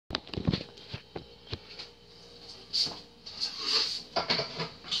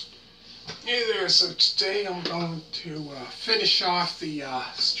So today I'm going to finish off the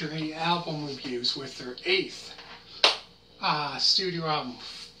Stray album reviews with their 8th studio album,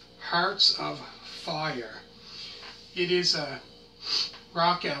 Hearts of Fire. It is a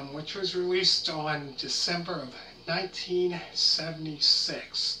rock album which was released on December of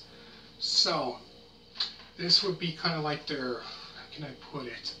 1976. So this would be kind of like their, how can I put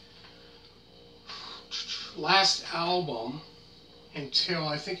it, last album until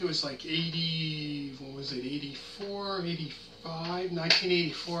I think it was like 84, 85,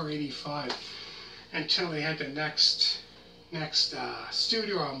 1984, 85, until they had the next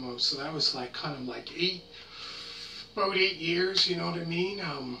studio album. So that was like kind of like about 8 years, you know what I mean?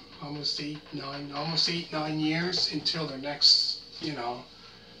 Almost 8-9 years until their next,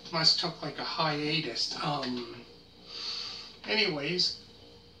 must took like a hiatus. Anyways,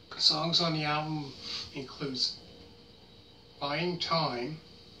 songs on the album includes Buying Time,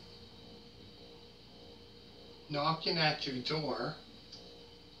 Knocking at Your Door,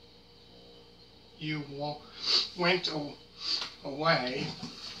 You Went Away,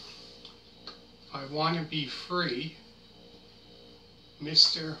 I Wanna Be Free,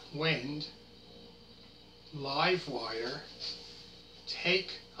 Mr. Wind, Live Wire,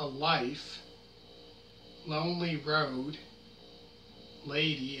 Take a Life, Lonely Road,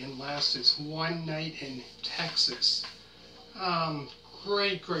 Lady, and last is One Night in Texas.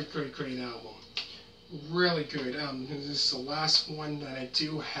 Great album. Really good. This is the last one that I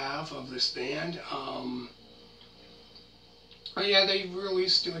do have of this band. Oh yeah, they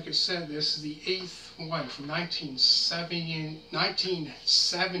released, like I said, this is the 8th one from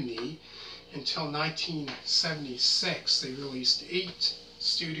 1970 until 1976. They released 8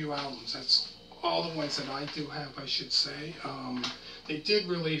 studio albums. That's all the ones that I do have, I should say. They did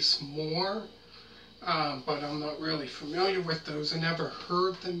release more, but I'm not really familiar with those. I never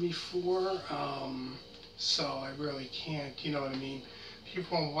heard them before, so I really can't, you know what I mean?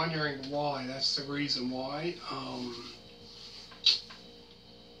 People are wondering why. That's the reason why.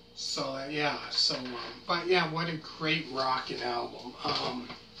 But yeah, what a great rockin' album.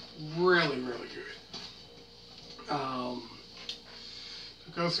 Really good. To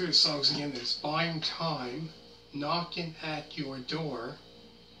go through the songs again, there's Buying Time, Knocking at Your Door,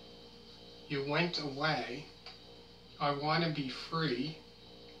 You Went Away, I Wanna Be Free,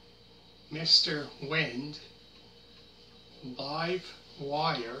 Mr. Wind, Live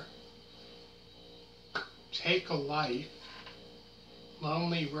Wire, Take a Life,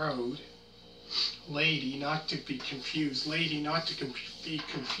 Lonely Road, Lady, not to be confused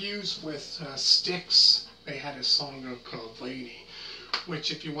with Styx. They had a song called Lady,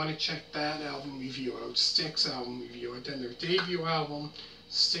 which if you want to check that album review out, Styx album review, and then their debut album,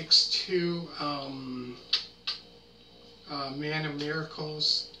 Styx 2, Man of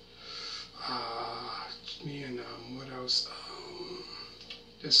Miracles, what else?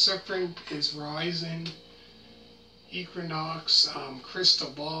 The Serpent is Rising, Equinox,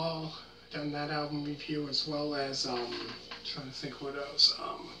 Crystal Ball, done that album review, as well as, trying to think what else,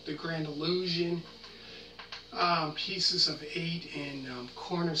 The Grand Illusion, Pieces of 8, and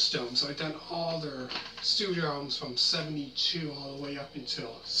Cornerstone. So I've done all their studio albums from 72 all the way up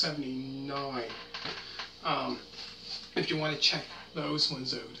until 79. If you want to check those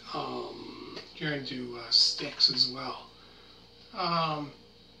ones out, you're going to do Styx as well.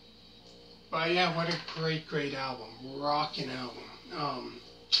 But yeah, what a great album, rockin' album.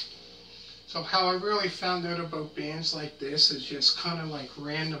 So how I really found out about bands like this is just kind of like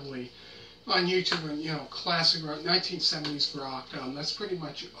randomly on YouTube, and classic rock, 1970s rock. That's pretty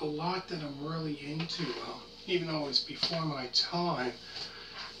much a lot that I'm really into. Even though it's before my time.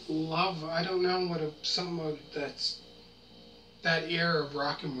 I don't know what that era of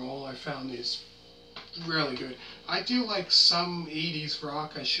rock and roll I found is really good. I do like some 80s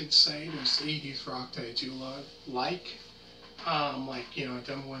rock, I should say. There's 80s rock that I do like.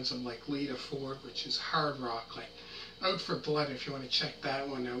 Them ones of like Lita Ford, which is hard rock, like Out for Blood, if you want to check that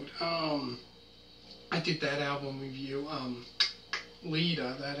one out. I did that album review.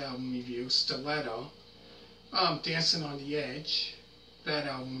 Lita, that album review. Stiletto, Dancing on the Edge, that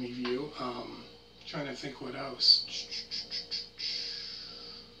album review. Trying to think what else.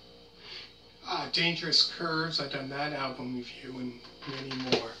 Dangerous Curves, I've done that album review, and many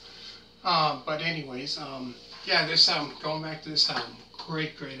more. But anyways, yeah, this album, going back to this album,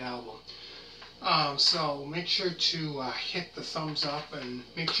 great album. So make sure to hit the thumbs up, and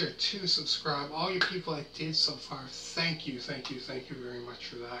make sure to subscribe. All you people that did so far, thank you very much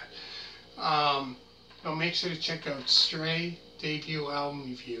for that. So make sure to check out Stray debut album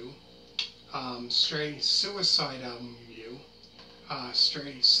review, Stray Suicide album review,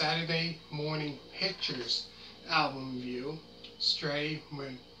 Stray Saturday Morning Pictures album review, Stray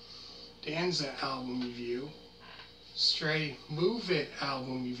Danza album review, Stray Move It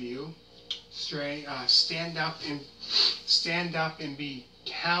album review, Stray Stand Up and Be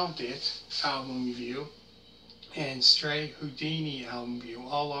Counted album review, and Stray Houdini album review,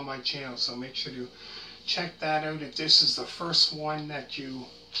 all on my channel. So make sure to check that out if this is the first one that you've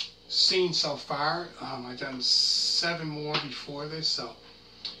seen so far. I've done 7 more before this, so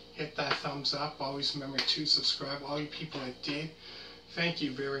hit that thumbs up. Always remember to subscribe. All you people that did, thank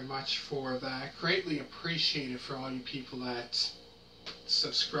you very much for that. Greatly appreciated for all you people that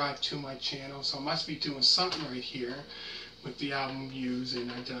subscribe to my channel. So I must be doing something right here with the album reviews, and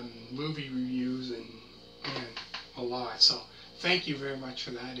I've done movie reviews and a lot. So thank you very much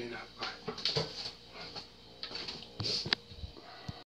for that, and bye.